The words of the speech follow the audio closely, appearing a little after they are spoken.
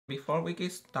Before we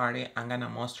get started, I'm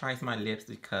gonna moisturize my lips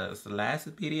because last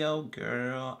video,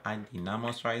 girl, I did not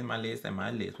moisturize my lips and my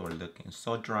lips were looking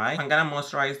so dry. I'm gonna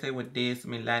moisturize it with this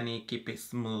Milani Keep It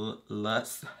Smooth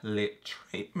Luxe Lip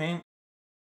Treatment.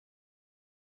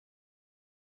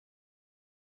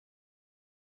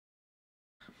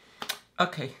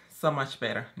 Okay, so much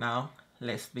better. Now,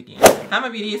 let's begin. Hi my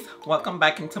beauties, welcome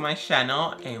back into my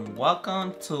channel and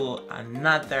welcome to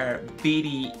another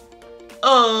video.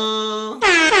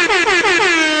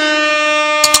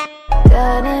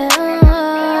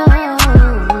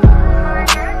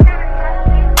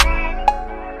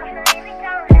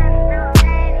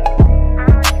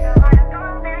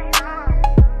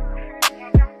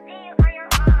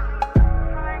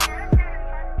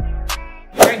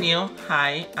 New,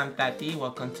 hi, I'm Tati.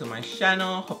 Welcome to my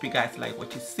channel. Hope you guys like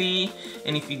what you see,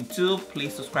 and if you do,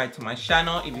 please subscribe to my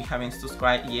channel if you haven't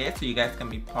subscribed yet, so you guys can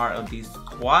be part of this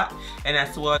squad. And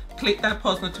as well, click that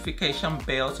post notification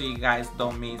bell so you guys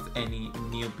don't miss any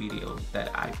new videos that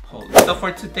I post. So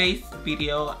for today's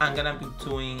video, I'm gonna be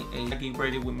doing a get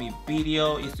ready with me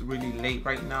video. It's really late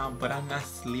right now, but I'm not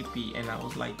sleepy, and I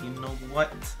was like, you know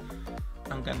what,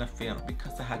 I'm gonna film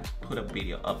because I had to put a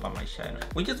video up on my channel.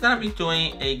 We're just gonna be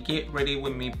doing a get ready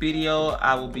with me video.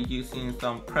 I will be using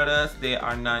some products. They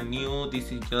are not new. This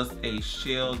is just a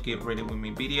chill get ready with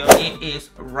me video. It is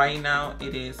right now,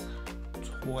 it is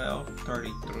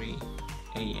 12:33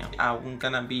 a.m. I'm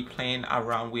gonna be playing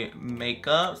around with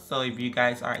makeup, so if you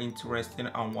guys are interested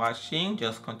on watching,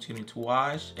 just continue to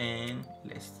watch and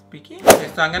let's begin. Okay,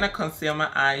 so I'm gonna conceal my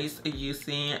eyes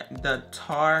using the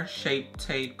Tarte Shape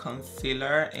Tape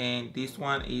Concealer, and this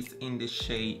one is in the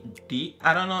shade Deep.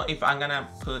 I don't know if I'm gonna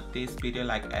put this video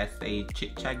like as a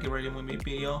chit chat get ready with me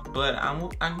video, but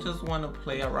I'm just wanna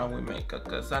play around with makeup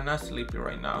because I'm not sleepy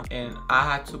right now, and I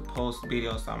had to post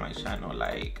videos on my channel.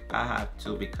 Like I have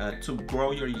to, because to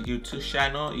grow your YouTube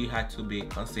channel you have to be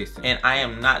consistent, and I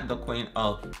am not the queen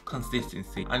of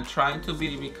consistency. I'm trying to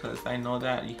be, because I know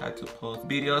that you have to post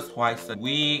videos twice a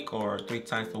week or 3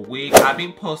 times a week. I've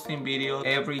been posting videos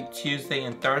every Tuesday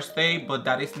and Thursday, but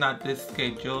that is not the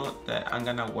schedule that I'm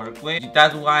gonna work with.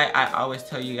 That's why I always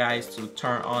tell you guys to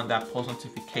turn on that post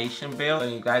notification bell so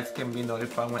you guys can be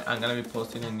notified when I'm gonna be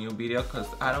posting a new video, because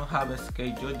I don't have a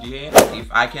schedule yet. If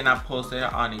I cannot post it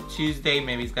on a Tuesday,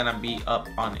 maybe it's gonna be up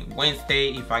on a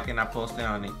Wednesday. If I cannot post it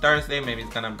on a Thursday, maybe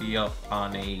it's gonna be up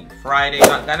on a Friday.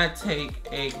 So I'm gonna take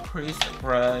a crease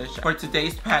brush. For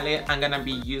today's palette, I'm gonna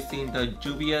be using the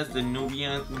Juvia's the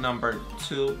Nubian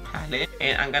 #2 palette,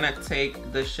 and I'm gonna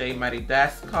take the shade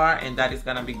Madagascar, and that is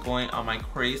gonna be going on my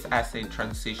crease as a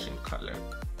transition color.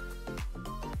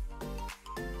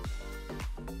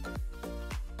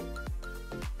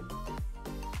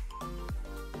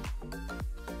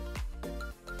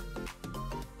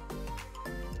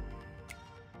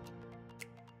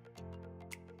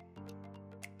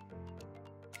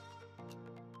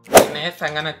 Next,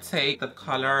 I'm gonna take the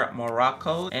color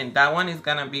Morocco, and that one is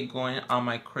gonna be going on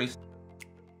my crease.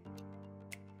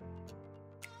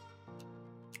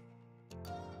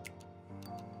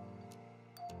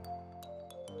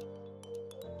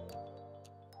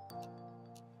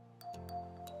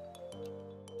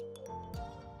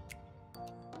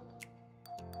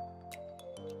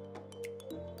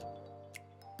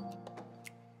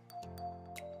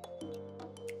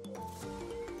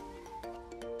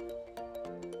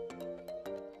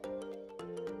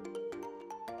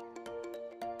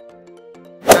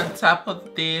 On top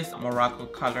of this Morocco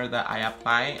color that I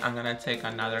apply, I'm gonna take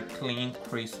another clean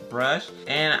crease brush,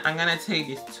 and I'm gonna take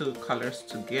these 2 colors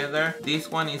together. This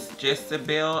one is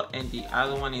Jezebel and the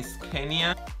other one is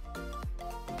Kenya.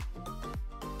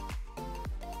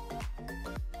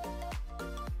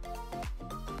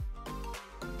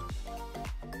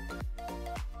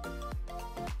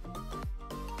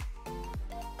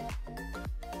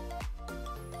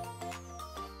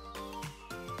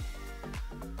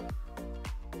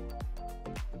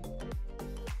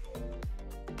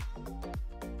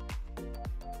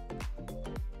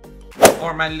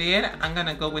 For my lid, I'm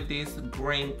gonna go with this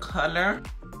green color.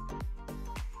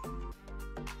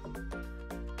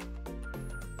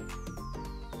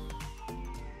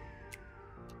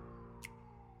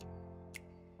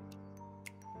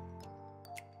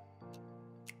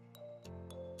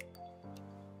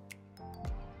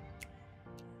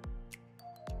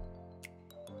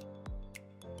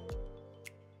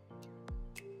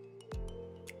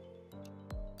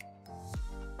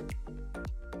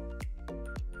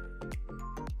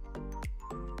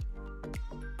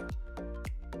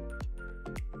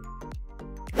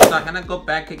 So I'm gonna go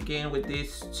back again with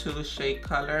these 2 shade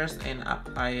colors and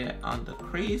apply it on the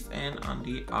crease and on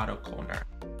the outer corner.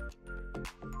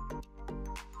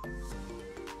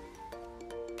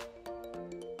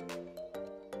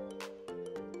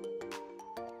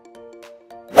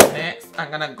 Next,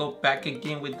 I'm gonna go back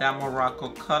again with that Morocco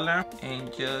color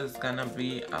and just gonna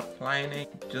be applying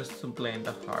it just to blend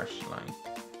the harsh line.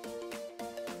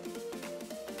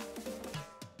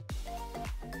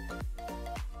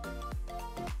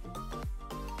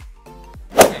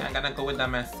 Okay, I'm gonna go with the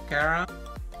mascara.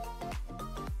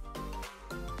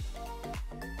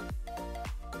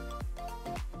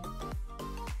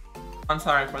 I'm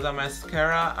sorry, for the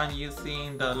mascara, I'm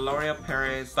using the L'Oreal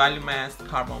Paris Voluminous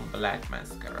Carbon Black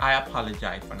Mascara. I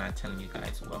apologize for not telling you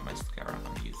guys what mascara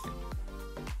I'm using.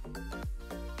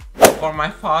 For my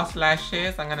false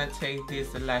lashes, I'm gonna take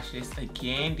these lashes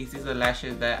again. This is the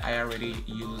lashes that I already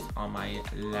used on my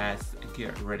last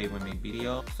get ready with me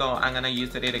video. So I'm gonna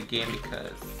use it again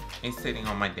because it's sitting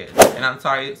on my desk. And I'm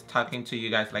sorry talking to you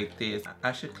guys like this.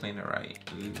 I should clean it right.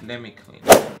 Let me clean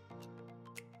it.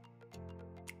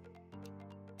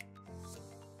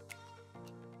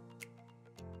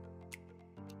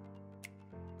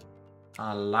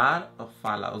 A lot of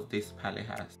fallouts this palette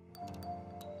has.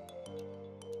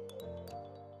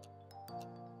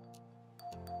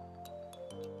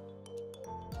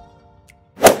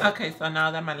 Okay, so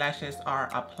now that my lashes are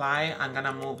applied, I'm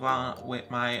gonna move on with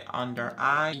my under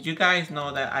eye. You guys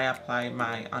know that I apply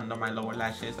my under my lower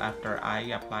lashes after I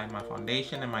apply my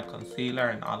foundation and my concealer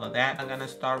and all of that. I'm gonna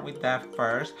start with that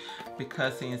first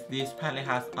because since this palette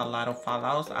has a lot of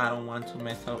fallouts, I don't want to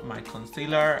mess up my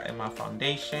concealer and my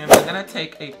foundation. I'm gonna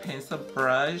take a pencil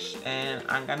brush and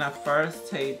I'm gonna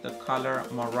first take the color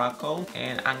Morocco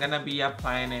and I'm gonna be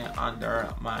applying it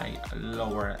under my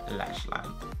lower lash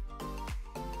line.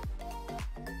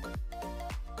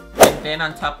 Then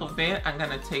on top of it, I'm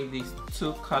gonna take these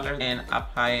two colors and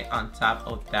apply it on top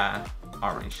of that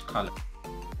orange color.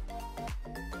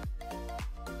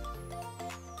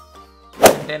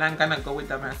 And then I'm gonna go with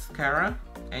the mascara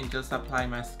and just apply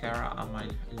mascara on my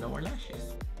lower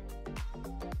lashes.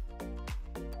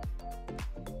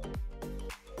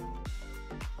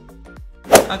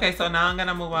 Okay, so now I'm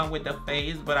gonna move on with the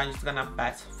face, but I'm just gonna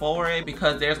fast forward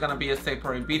because there's gonna be a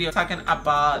separate video talking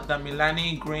about the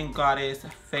Milani Green Goddess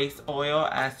face oil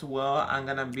as well. I'm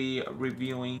gonna be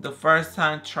reviewing the first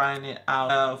time trying it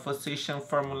out, Physician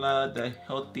Formula, the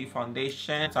healthy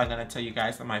foundation. So I'm gonna tell you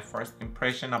guys my first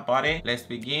impression about it. Let's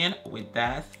begin with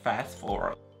that fast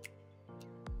forward.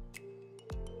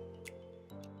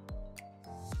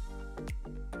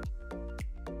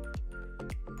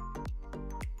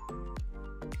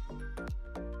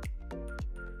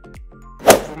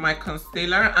 For my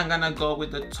concealer, I'm gonna go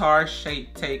with the Tarte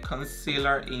Shape Tape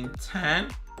Concealer in Tan.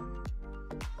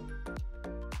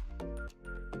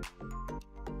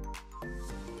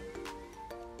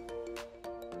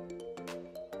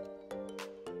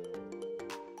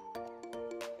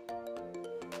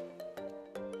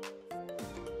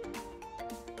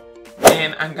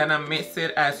 And I'm gonna mix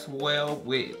it as well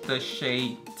with the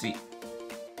shade Deep.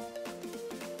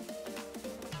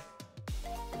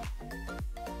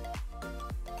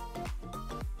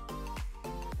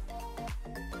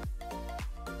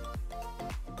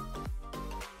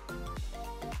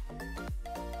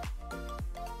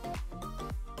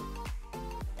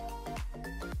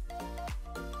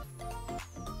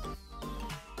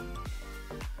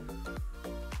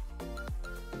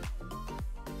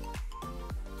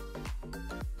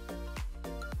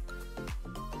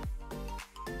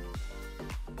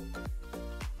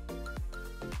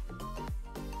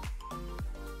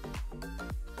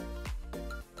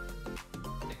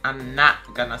 I'm not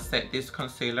gonna set this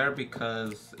concealer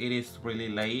because it is really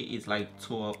late. It's like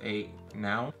 12:08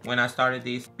 now. When I started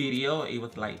this video, it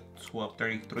was like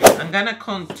 12:33. I'm gonna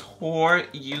contour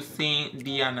using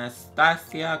the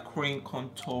Anastasia cream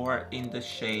contour in the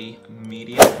shade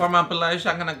medium. For my blush,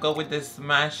 I'm gonna go with the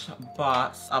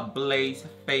Smashbox Ablaze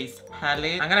Face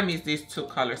Palette. I'm gonna mix these two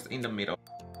colors in the middle.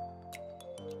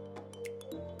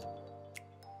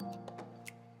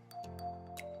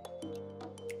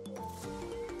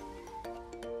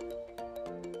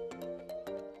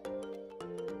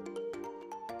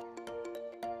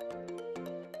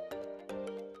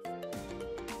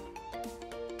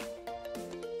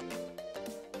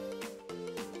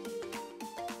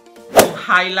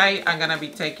 Highlight, I'm gonna be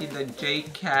taking the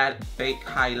Jcat Fake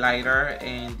Highlighter,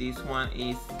 and this one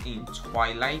is in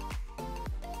Twilight.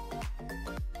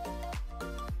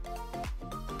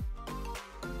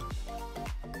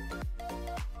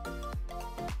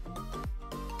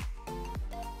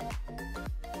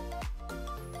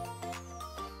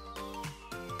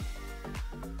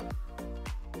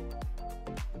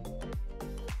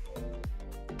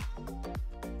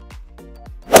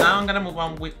 Now I'm gonna move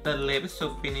on with the lips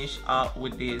to finish up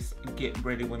with this get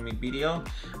ready with me video.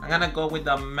 I'm gonna go with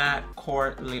the matte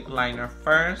Cork lip liner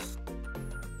first.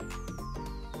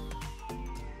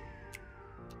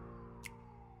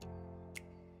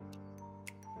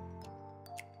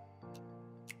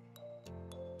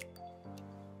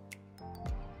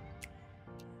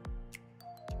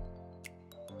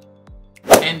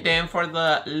 And then for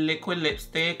the liquid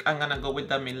lipstick, I'm gonna go with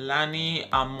the Milani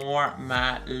Amore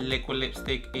Matte Liquid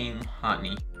Lipstick in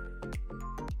Honey.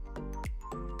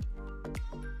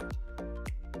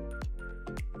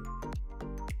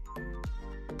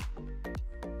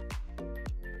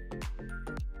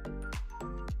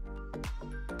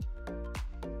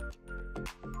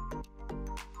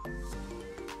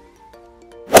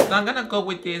 So I'm gonna go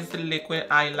with this liquid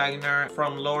eyeliner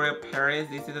from L'Oreal Paris.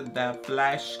 This is the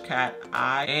Flash Cat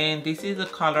Eye, and this is the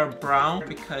color brown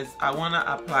because I wanna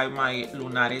apply my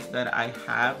lunares that I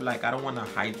have. Like, I don't wanna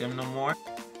hide them no more.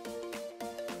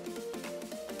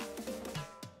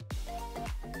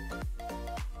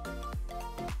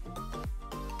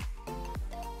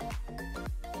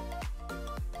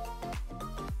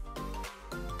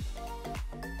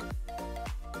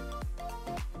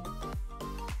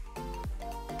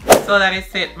 So that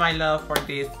is it, my love, for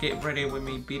this get ready with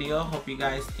me video. Hope you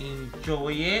guys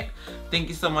enjoy it. Thank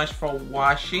you so much for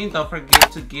watching. Don't forget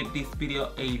to give this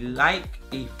video a like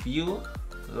if you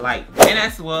like, and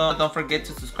as well don't forget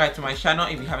to subscribe to my channel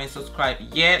if you haven't subscribed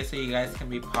yet, so you guys can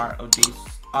be part of this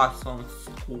awesome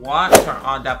squad. Turn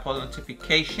on that post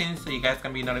notification so you guys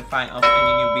can be notified of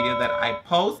any new video that I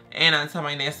post. And until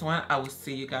my next one, I will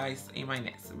see you guys in my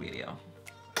next video.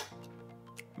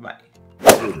 Bye.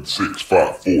 7, 6,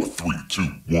 5, 4, 3, 2,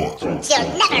 1. You'll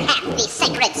never have the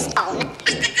sacred stone.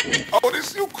 Oh,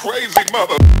 this you crazy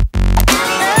mother.